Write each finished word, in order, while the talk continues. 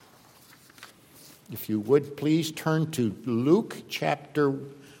If you would, please turn to Luke chapter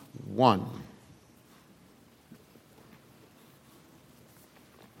 1.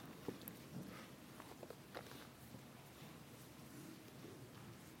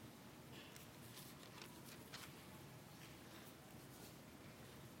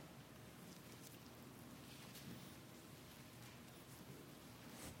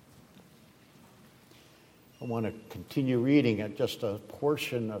 I want to continue reading at just a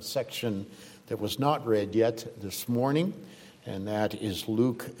section that was not read yet this morning, and that is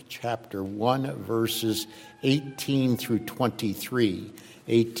Luke chapter 1, verses 18 through 23.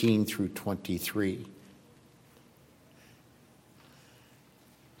 18 through 23.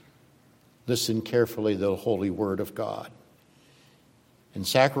 Listen carefully to the holy word of God. And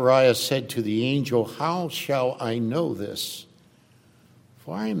Zacharias said to the angel, "How shall I know this?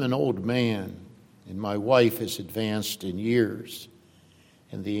 For I am an old man, and my wife is advanced in years."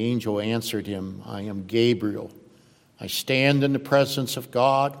 And the angel answered him, "I am Gabriel. I stand in the presence of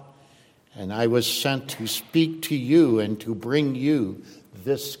God, and I was sent to speak to you and to bring you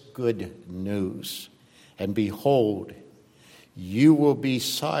this good news. And behold, you will be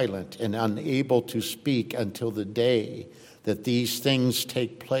silent and unable to speak until the day that these things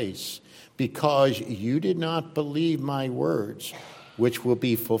take place, because you did not believe my words, which will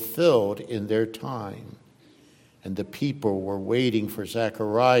be fulfilled in their time." And the people were waiting for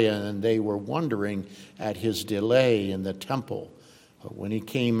Zechariah, and they were wondering at his delay in the temple. But when he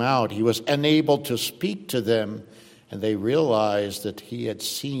came out, he was unable to speak to them, and they realized that he had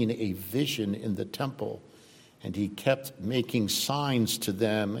seen a vision in the temple. And he kept making signs to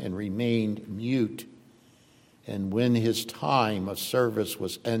them and remained mute. And when his time of service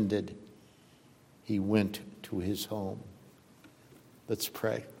was ended, he went to his home. Let's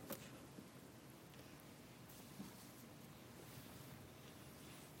pray.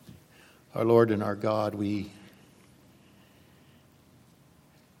 Our Lord and our God, we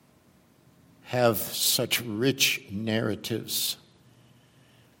have such rich narratives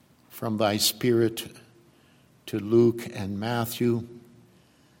from thy Spirit to Luke and Matthew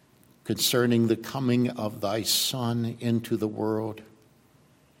concerning the coming of thy Son into the world.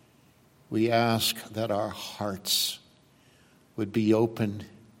 We ask that our hearts would be open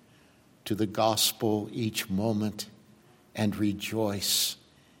to the gospel each moment and rejoice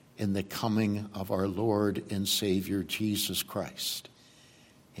in the coming of our Lord and Savior Jesus Christ.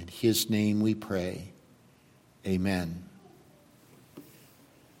 In his name we pray. Amen.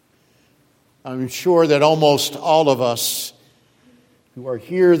 I'm sure that almost all of us who are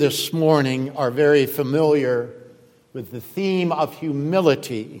here this morning are very familiar with the theme of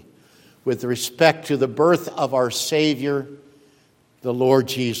humility with respect to the birth of our Savior, the Lord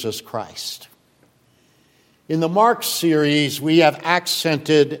Jesus Christ. In the Mark series, we have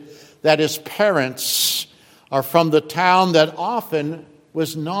accented that his parents are from the town that often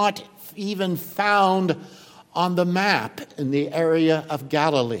was not even found on the map in the area of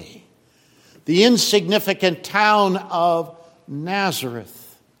Galilee, the insignificant town of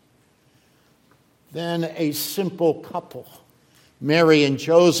Nazareth. Then a simple couple, Mary and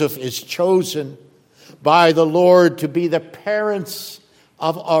Joseph, is chosen by the Lord to be the parents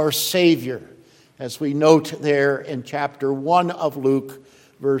of our Savior, as we note there in chapter 1 of Luke,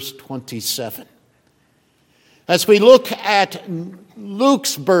 verse 27. As we look at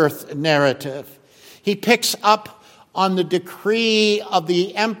Luke's birth narrative, he picks up on the decree of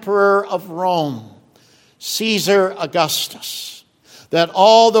the Emperor of Rome, Caesar Augustus, that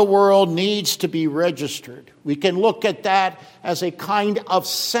all the world needs to be registered. We can look at that as a kind of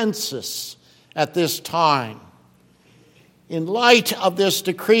census at this time. In light of this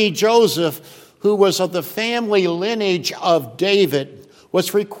decree, Joseph, who was of the family lineage of David,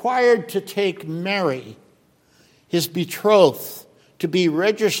 was required to take Mary, his betrothed, to be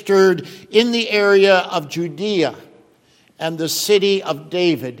registered in the area of Judea and the city of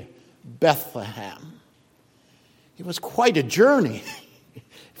David, Bethlehem. It was quite a journey,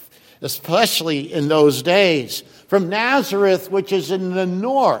 especially in those days, from Nazareth, which is in the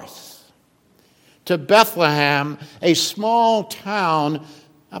north, to Bethlehem, a small town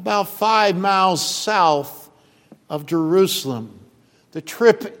about 5 miles south of Jerusalem. The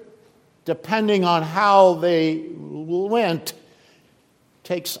trip, depending on how they went,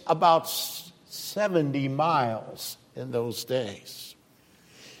 takes about 70 miles in those days.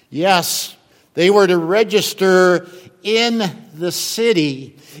 Yes, they were to register in the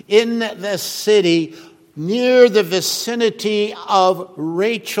city near the vicinity of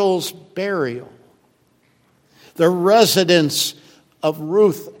Rachel's burial, the residence of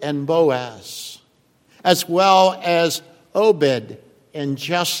Ruth and Boaz, as well as Obed and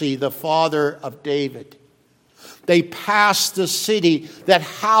Jesse, the father of David. They passed the city that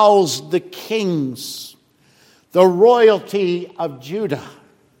housed the kings, the royalty of Judah,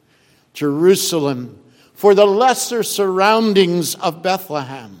 Jerusalem, for the lesser surroundings of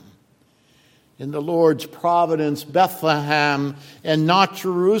Bethlehem. In the Lord's providence, Bethlehem and not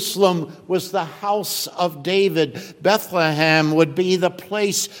Jerusalem was the house of David. Bethlehem would be the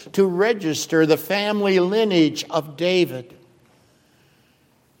place to register the family lineage of David.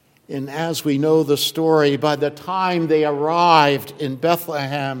 And as we know the story, by the time they arrived in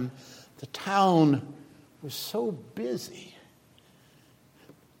Bethlehem, the town was so busy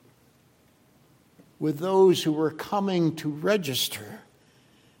with those who were coming to register.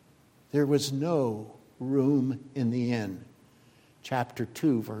 There was no room in the inn. Chapter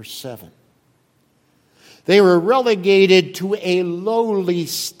 2, verse 7. They were relegated to a lowly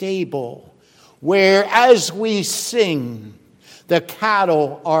stable where, as we sing, the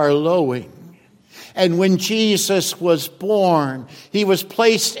cattle are lowing. And when Jesus was born, he was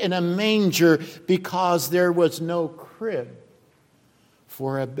placed in a manger because there was no crib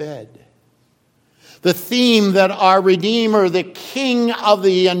for a bed. The theme that our Redeemer, the King of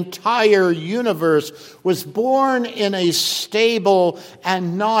the entire universe, was born in a stable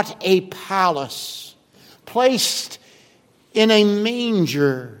and not a palace, placed in a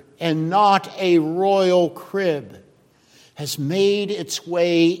manger and not a royal crib, has made its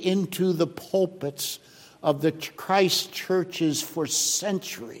way into the pulpits of the Christ churches for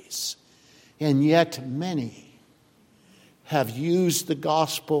centuries, and yet many have used the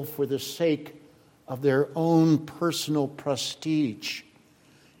gospel for the sake of their own personal prestige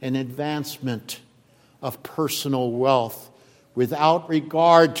and advancement of personal wealth, without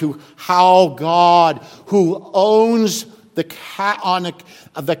regard to how God, who owns the cattle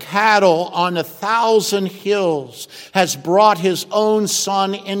on 1,000 hills, has brought his own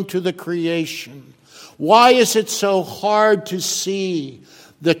Son into the creation. Why is it so hard to see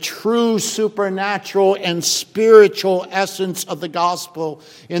the true supernatural and spiritual essence of the gospel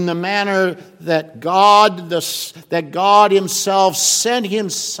in the manner that God himself sent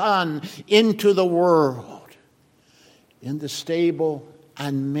his Son into the world? In the stable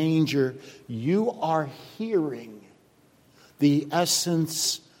and manger, you are hearing the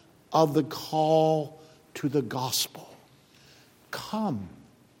essence of the call to the gospel. Come,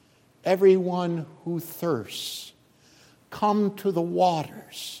 everyone who thirsts, come to the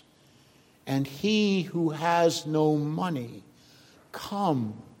waters, and he who has no money,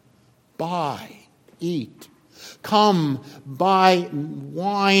 come, buy, eat. Come, buy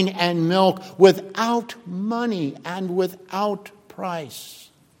wine and milk without money and without price.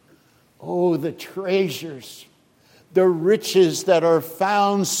 Oh, the treasures, the riches that are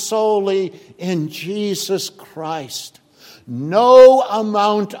found solely in Jesus Christ. No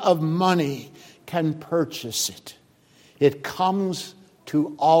amount of money can purchase it. It comes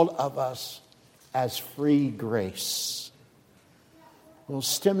to all of us as free grace. Well,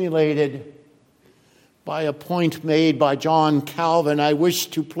 stimulated by a point made by John Calvin, I wish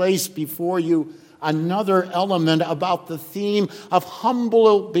to place before you another element about the theme of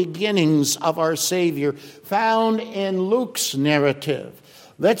humble beginnings of our Savior, found in Luke's narrative.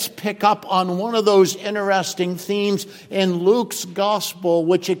 Let's pick up on one of those interesting themes in Luke's gospel,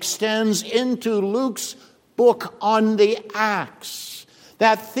 which extends into Luke's book on the Acts.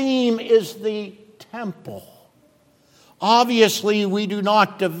 That theme is the temple. Obviously, we will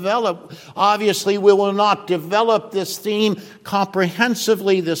not develop this theme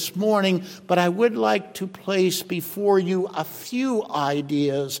comprehensively this morning, but I would like to place before you a few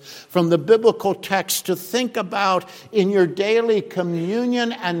ideas from the biblical text to think about in your daily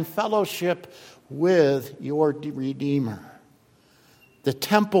communion and fellowship with your Redeemer. The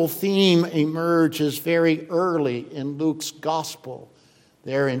temple theme emerges very early in Luke's gospel,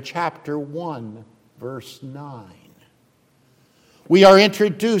 there in chapter 1, verse 9. We are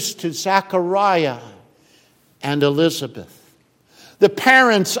introduced to Zechariah and Elizabeth, the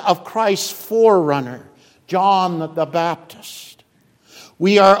parents of Christ's forerunner, John the Baptist.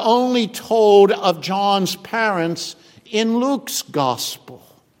 We are only told of John's parents in Luke's gospel.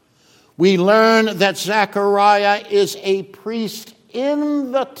 We learn that Zechariah is a priest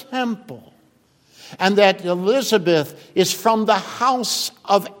in the temple, and that Elizabeth is from the house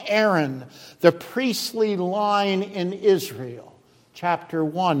of Aaron, the priestly line in Israel. Chapter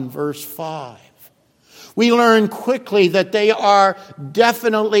 1, verse 5. We learn quickly that they are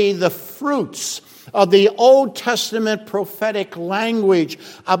definitely the fruits of the Old Testament prophetic language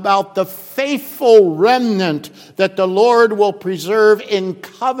about the faithful remnant that the Lord will preserve in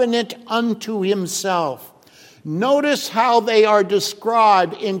covenant unto himself. Notice how they are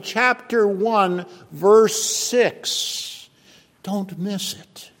described in chapter 1, verse 6. Don't miss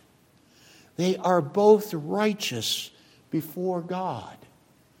it. They are both righteous before God,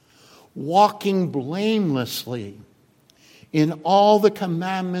 walking blamelessly in all the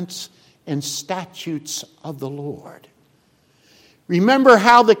commandments and statutes of the Lord. Remember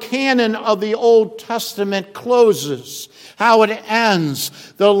how the canon of the Old Testament closes, how it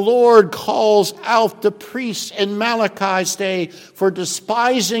ends. The Lord calls out the priests in Malachi's day for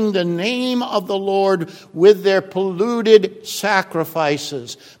despising the name of the Lord with their polluted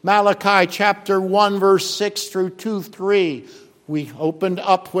sacrifices. Malachi chapter 1, verse 6 through 2-3. We opened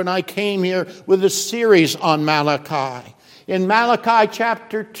up when I came here with a series on Malachi. In Malachi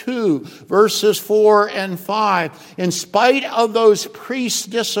chapter 2, verses 4 and 5, in spite of those priests'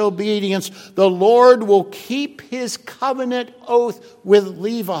 disobedience, the Lord will keep his covenant oath with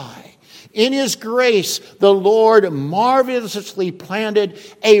Levi. In his grace, the Lord marvelously planted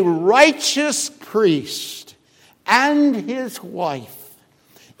a righteous priest and his wife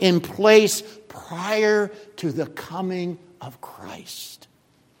in place prior to the coming of Christ.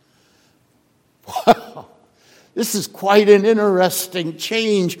 Wow! This is quite an interesting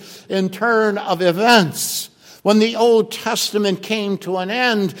change in turn of events. When the Old Testament came to an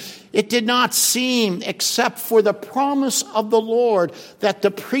end, it did not seem, except for the promise of the Lord, that the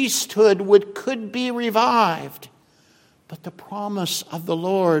priesthood could be revived. But the promise of the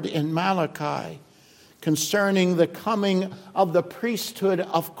Lord in Malachi concerning the coming of the priesthood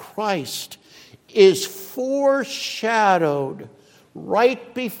of Christ is foreshadowed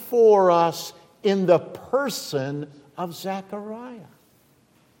right before us in the person of Zechariah.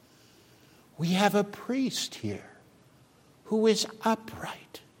 We have a priest here who is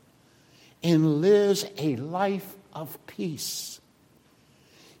upright and lives a life of peace.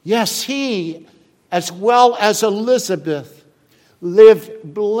 Yes, he, as well as Elizabeth, lived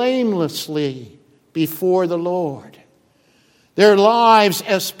blamelessly before the Lord. Their lives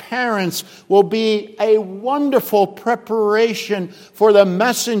as parents will be a wonderful preparation for the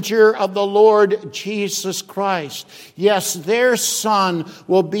messenger of the Lord Jesus Christ. Yes, their son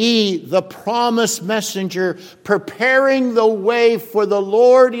will be the promised messenger, preparing the way for the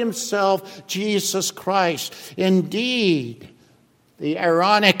Lord himself, Jesus Christ. Indeed, the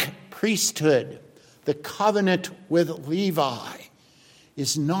Aaronic priesthood, the covenant with Levi,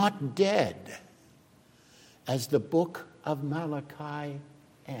 is not dead, as the book of Malachi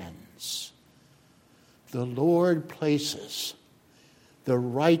ends. The Lord places the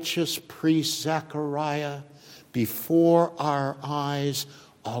righteous priest Zechariah before our eyes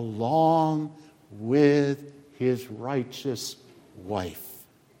along with his righteous wife,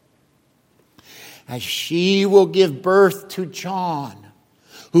 as she will give birth to John,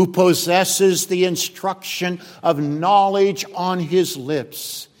 who possesses the instruction of knowledge on his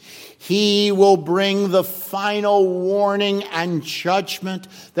lips. He will bring the final warning and judgment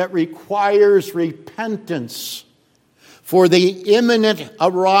that requires repentance for the imminent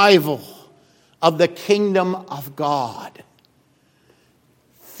arrival of the kingdom of God.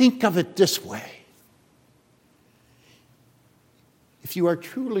 Think of it this way. If you are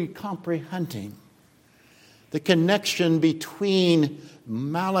truly comprehending the connection between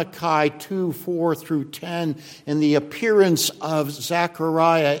Malachi 2, 4 through 10 and the appearance of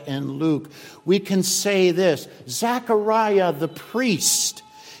Zechariah in Luke, we can say this: Zechariah the priest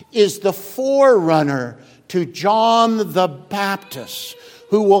is the forerunner to John the Baptist,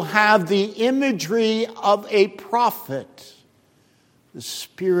 who will have the imagery of a prophet, the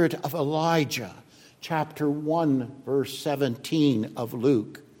spirit of Elijah, chapter 1, verse 17 of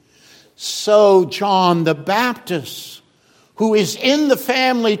Luke. So John the Baptist, who is in the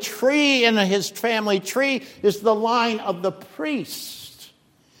family tree, and his family tree is the line of the priest.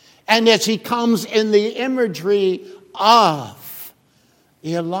 And as he comes in the imagery of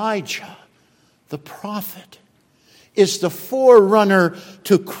Elijah, the prophet, is the forerunner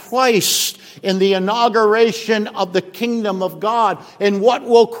to Christ in the inauguration of the kingdom of God. And what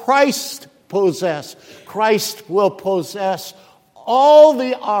will Christ possess? Christ will possess all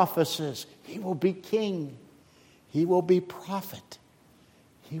the offices. He will be king. He will be prophet.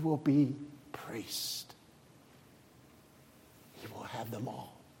 He will be priest. He will have them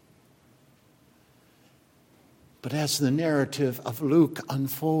all. But as the narrative of Luke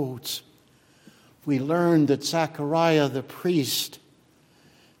unfolds, we learn that Zechariah the priest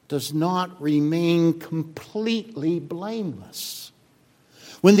does not remain completely blameless.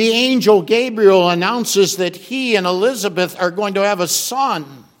 When the angel Gabriel announces that he and Elizabeth are going to have a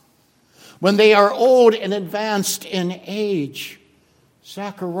son, when they are old and advanced in age,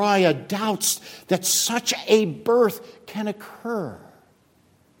 Zechariah doubts that such a birth can occur.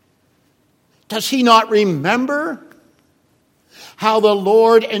 Does he not remember how the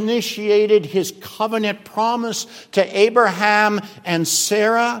Lord initiated his covenant promise to Abraham and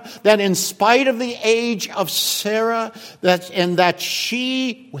Sarah, that in spite of the age of Sarah, that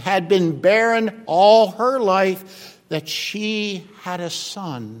she had been barren all her life, that she had a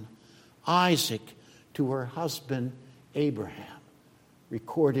son, Isaac, to her husband Abraham,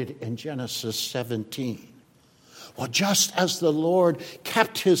 recorded in Genesis 17. Well, just as the Lord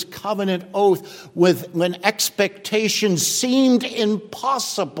kept his covenant oath when expectations seemed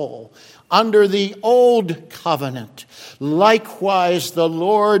impossible under the old covenant, likewise the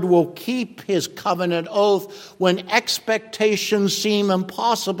Lord will keep his covenant oath when expectations seem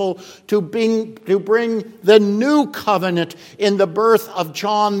impossible to bring the new covenant in the birth of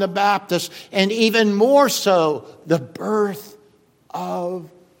John the Baptist, and even more so, the birth of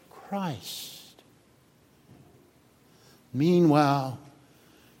Christ. Meanwhile,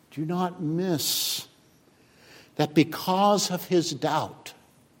 do not miss that because of his doubt,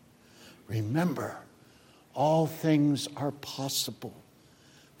 remember, all things are possible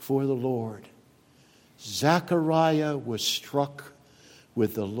for the Lord. Zechariah was struck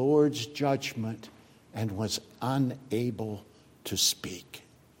with the Lord's judgment and was unable to speak.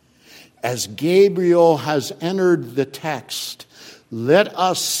 As Gabriel has entered the text, let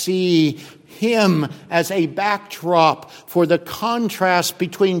us see him as a backdrop for the contrast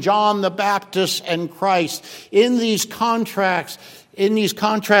between John the Baptist and Christ. In these contrasts,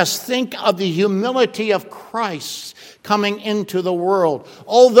 think of the humility of Christ coming into the world.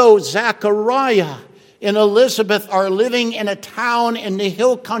 Although Zechariah and Elizabeth are living in a town in the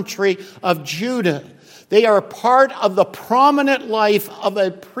hill country of Judah, they are part of the prominent life of a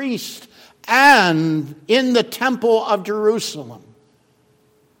priest and in the temple of Jerusalem.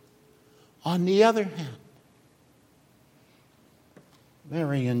 On the other hand,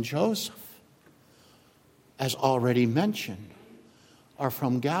 Mary and Joseph, as already mentioned, are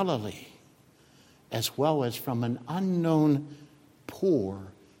from Galilee, as well as from an unknown poor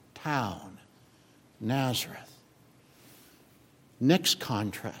town, Nazareth. Next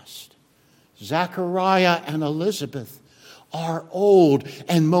contrast, Zechariah and Elizabeth are old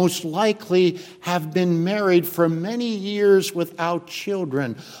and most likely have been married for many years without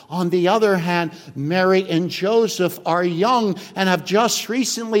children. On the other hand, Mary and Joseph are young and have just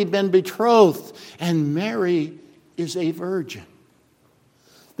recently been betrothed, and Mary is a virgin.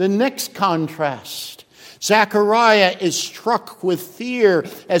 The next contrast, Zechariah is struck with fear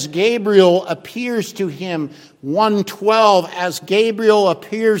as Gabriel appears to him. 1:12, as Gabriel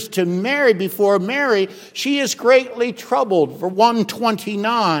appears to Mary before Mary, she is greatly troubled. For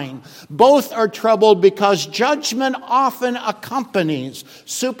 1:29, both are troubled because judgment often accompanies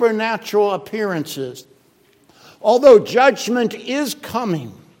supernatural appearances. Although judgment is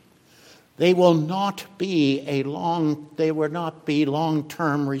coming, they will not be long-term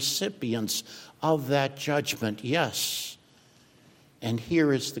recipients of that judgment. Yes. And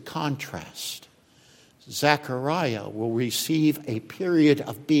here is the contrast. Zechariah will receive a period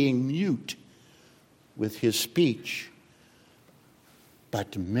of being mute with his speech.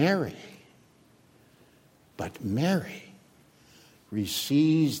 But Mary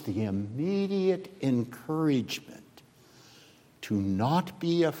receives the immediate encouragement to not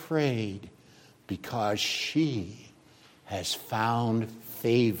be afraid because she has found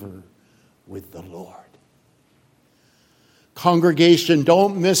favor with the Lord. Congregation,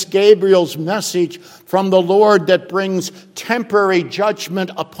 don't miss Gabriel's message from the Lord that brings temporary judgment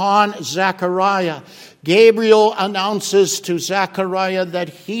upon Zechariah. Gabriel announces to Zechariah that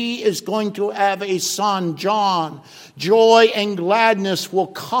he is going to have a son, John. Joy and gladness will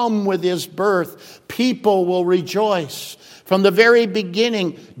come with his birth. People will rejoice. From the very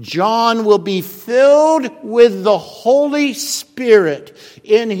beginning, John will be filled with the Holy Spirit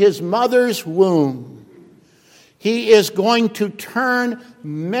in his mother's womb. He is going to turn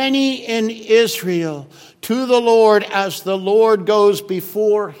many in Israel to the Lord as the Lord goes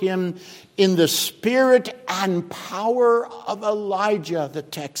before him in the spirit and power of Elijah, the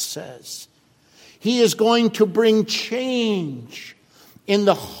text says. He is going to bring change in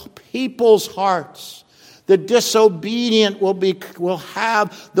the people's hearts. The disobedient will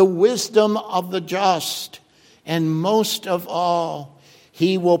have the wisdom of the just. And most of all,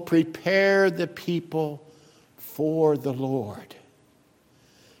 he will prepare the people for the Lord.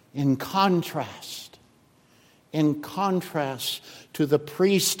 In contrast to the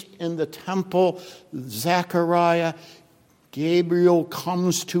priest in the temple, Zechariah, Gabriel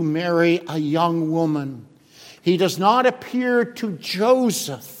comes to Mary, a young woman. He does not appear to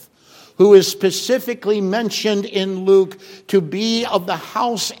Joseph, who is specifically mentioned in Luke to be of the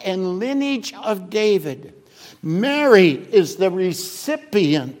house and lineage of David. Mary is the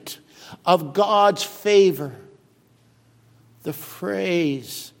recipient of God's favor. The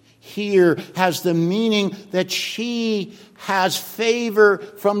phrase here has the meaning that she has favor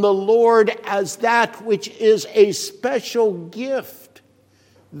from the Lord as that which is a special gift,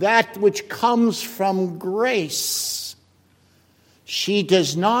 that which comes from grace. She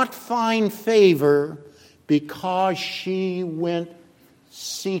does not find favor because she went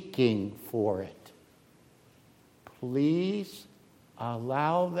seeking for it. Please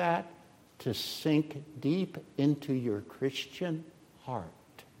allow that to sink deep into your Christian heart.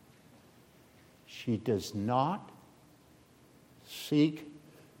 She does not seek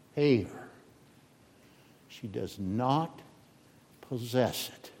favor. She does not possess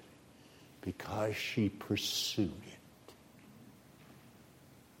it because she pursued it.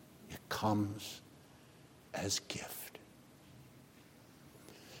 It comes as gift.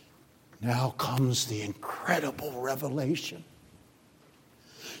 Now comes the incredible revelation.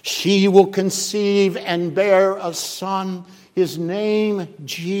 She will conceive and bear a son, his name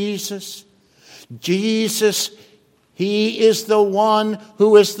Jesus. Jesus, he is the one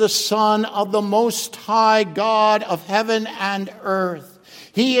who is the Son of the Most High God of heaven and earth.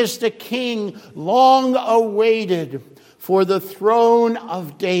 He is the King long awaited for the throne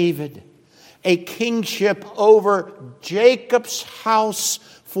of David, a kingship over Jacob's house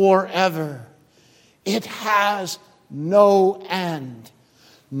forever. It has no end.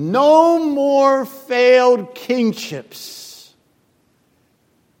 No more failed kingships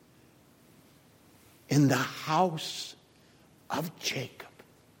in the house of Jacob.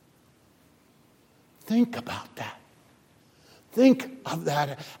 Think about that. Think of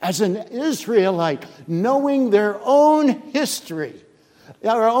that as an Israelite, knowing their own history.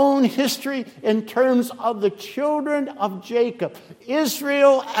 Our own history in terms of the children of Jacob,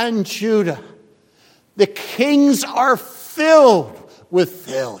 Israel and Judah. The kings are filled with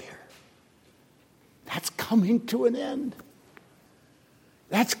failure. That's coming to an end.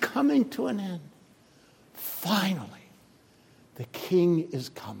 That's coming to an end. Finally, the king is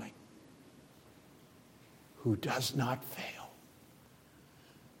coming who does not fail.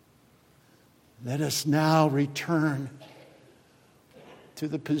 Let us now return to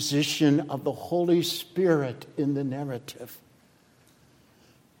the position of the Holy Spirit in the narrative.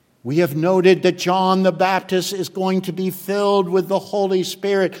 We have noted that John the Baptist is going to be filled with the Holy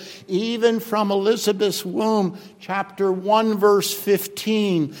Spirit, even from Elizabeth's womb, chapter 1, verse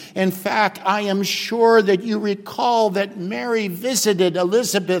 15. In fact, I am sure that you recall that Mary visited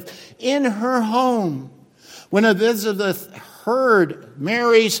Elizabeth in her home. When Elizabeth heard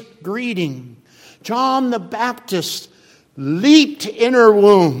Mary's greeting, John the Baptist leaped in her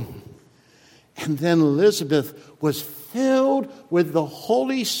womb. And then Elizabeth was filled with the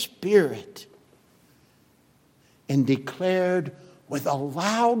Holy Spirit and declared with a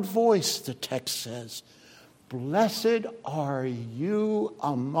loud voice, the text says, "Blessed are you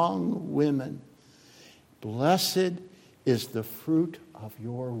among women. Blessed is the fruit of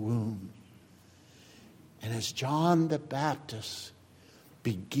your womb." And as John the Baptist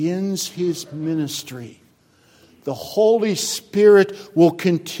begins his ministry, the Holy Spirit will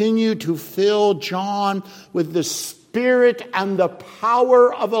continue to fill John with the spirit and the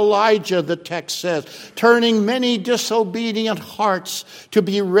power of Elijah, the text says, turning many disobedient hearts to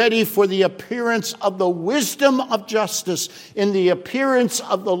be ready for the appearance of the wisdom of justice in the appearance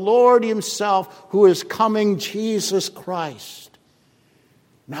of the Lord himself, who is coming, Jesus Christ.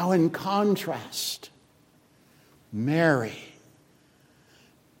 Now, in contrast, Mary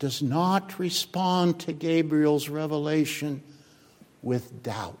does not respond to Gabriel's revelation with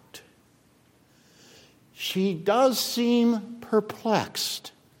doubt. She does seem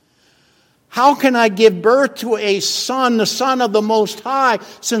perplexed. How can I give birth to a son, the Son of the Most High,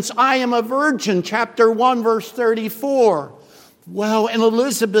 since I am a virgin? Chapter 1, verse 34. Well, in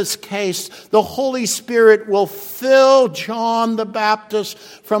Elizabeth's case, the Holy Spirit will fill John the Baptist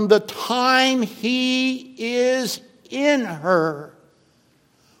from the time he is in her.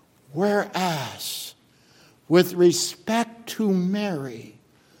 Whereas, with respect to Mary,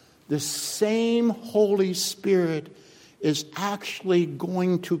 the same Holy Spirit is actually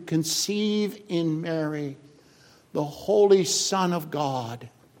going to conceive in Mary the Holy Son of God,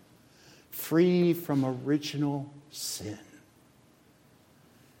 free from original sin.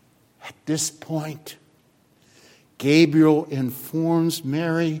 At this point, Gabriel informs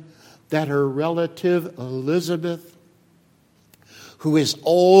Mary that her relative Elizabeth, who is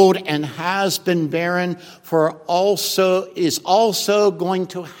old and has been barren, is also going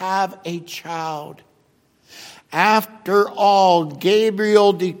to have a child. After all,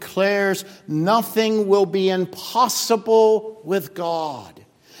 Gabriel declares nothing will be impossible with God.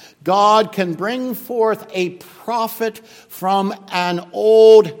 God can bring forth a prophet from an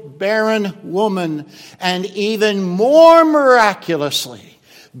old barren woman, and even more miraculously,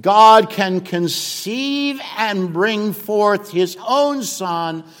 God can conceive and bring forth his own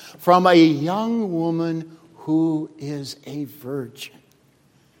son from a young woman who is a virgin.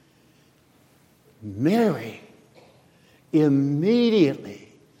 Mary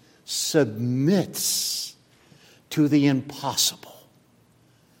immediately submits to the impossible.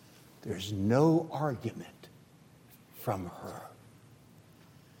 There's no argument from her.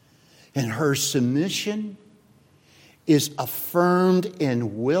 And her submission is affirmed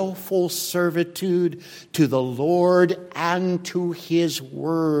in willful servitude to the Lord and to his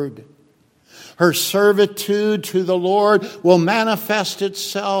word. Her servitude to the Lord will manifest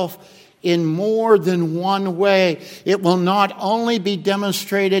itself in more than one way. It will not only be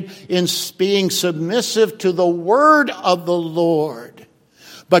demonstrated in being submissive to the word of the Lord,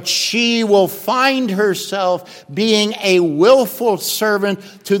 but she will find herself being a willful servant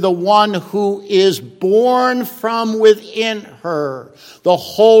to the one who is born from within her, the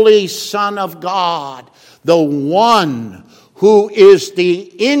Holy Son of God, the one who is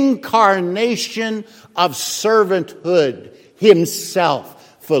the incarnation of servanthood himself.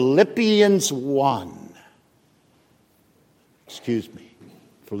 Philippians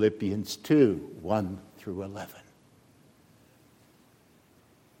 2, 1 through 11.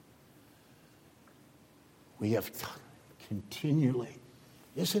 We have continually,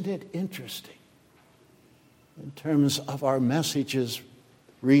 isn't it interesting, in terms of our messages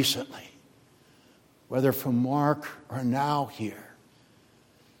recently, whether from Mark or now here,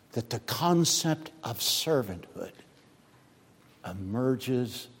 that the concept of servanthood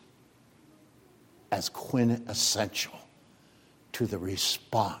emerges as quintessential to the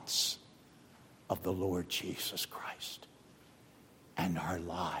response of the Lord Jesus Christ and our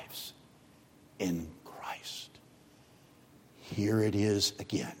lives in Christ. Here it is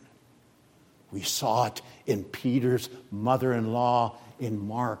again. We saw it in Peter's mother-in-law in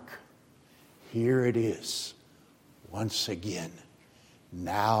Mark. Here it is once again,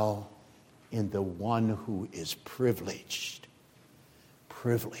 now in the one who is privileged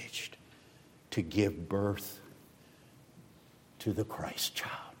to give birth to the Christ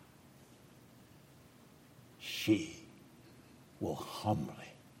child. She will humbly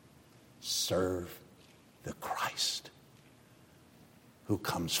serve the Christ who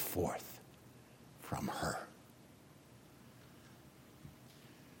comes forth from her.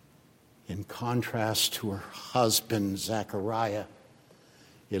 In contrast to her husband, Zechariah,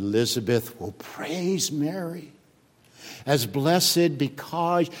 Elizabeth will praise Mary as blessed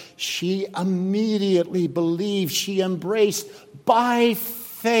because she immediately believed, she embraced by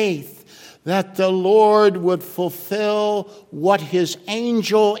faith that the Lord would fulfill what his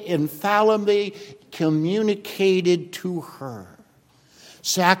angel infallibly communicated to her.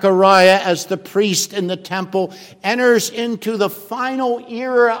 Zechariah, as the priest in the temple, enters into the final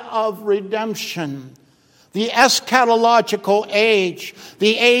era of redemption, the eschatological age,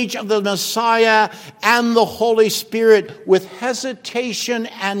 the age of the Messiah and the Holy Spirit, with hesitation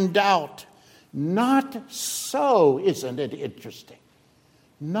and doubt. Not so, isn't it interesting?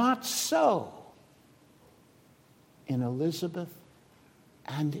 Not so in Elizabeth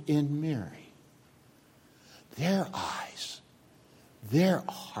and in Mary. Their eyes, their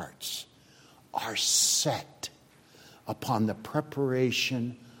hearts are set upon the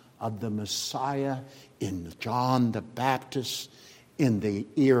preparation of the Messiah in John the Baptist, in the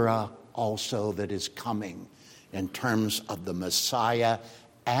era also that is coming in terms of the Messiah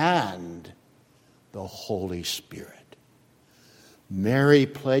and the Holy Spirit. Mary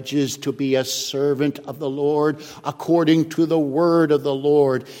pledges to be a servant of the Lord according to the word of the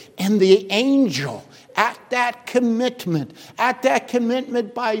Lord. And the angel, at that commitment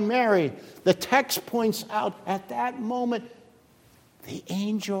by Mary, the text points out at that moment, the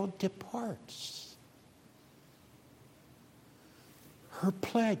angel departs. Her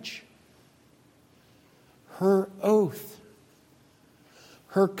pledge, her oath,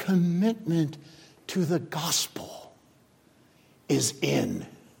 her commitment to the gospel is in.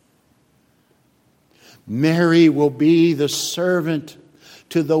 Mary will be the servant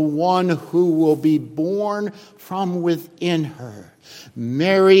to the one who will be born from within her.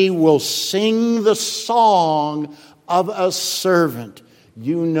 Mary will sing the song of a servant.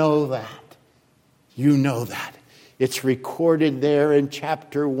 You know that. You know that. It's recorded there in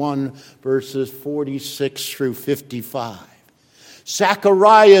chapter 1, verses 46 through 55.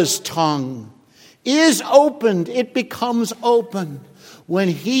 Zechariah's tongue is opened. It becomes open when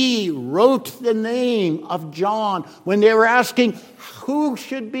he wrote the name of John. When they were asking, what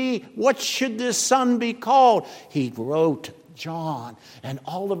should this son be called? He wrote John. And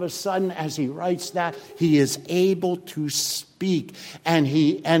all of a sudden, as he writes that, he is able to speak. And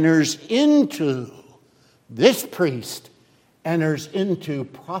he enters into, this priest enters into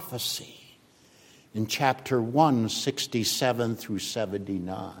prophecy in chapter 1, 67 through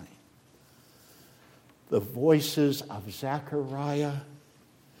 79. The voices of Zechariah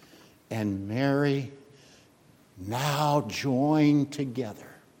and Mary now join together.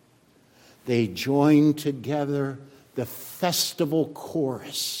 They join together the festival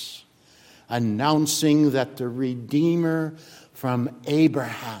chorus, announcing that the Redeemer from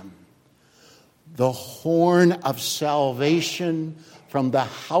Abraham, the horn of salvation from the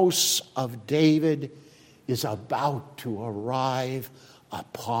house of David, is about to arrive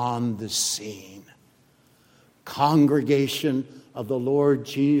upon the scene. Congregation of the Lord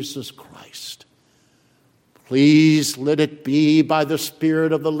Jesus Christ, please let it be by the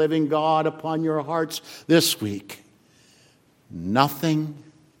Spirit of the living God upon your hearts this week. Nothing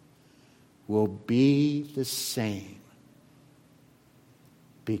will be the same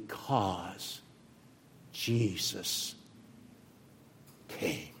because Jesus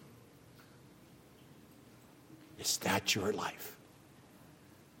came. Is that your life?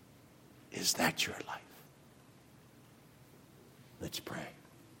 Is that your life? Let's pray.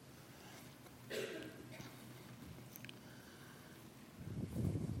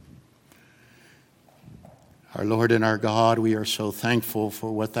 Our Lord and our God, we are so thankful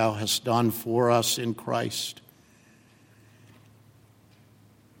for what thou hast done for us in Christ.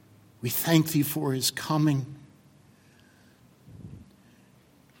 We thank thee for his coming.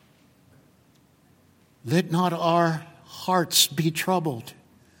 Let not our hearts be troubled.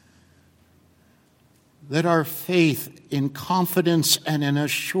 Let our faith in confidence and in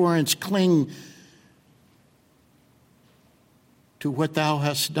assurance cling to what thou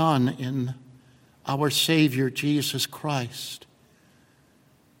hast done in our Savior, Jesus Christ.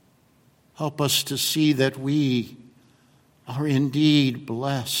 Help us to see that we are indeed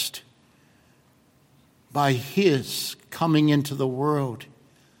blessed by his coming into the world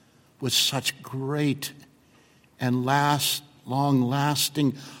with such great and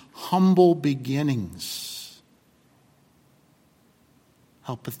long-lasting, humble beginnings.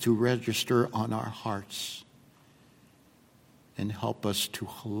 Help us to register on our hearts and help us to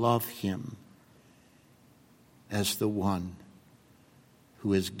love him as the one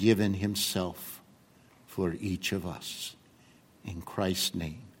who has given himself for each of us. In Christ's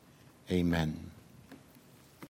name, amen.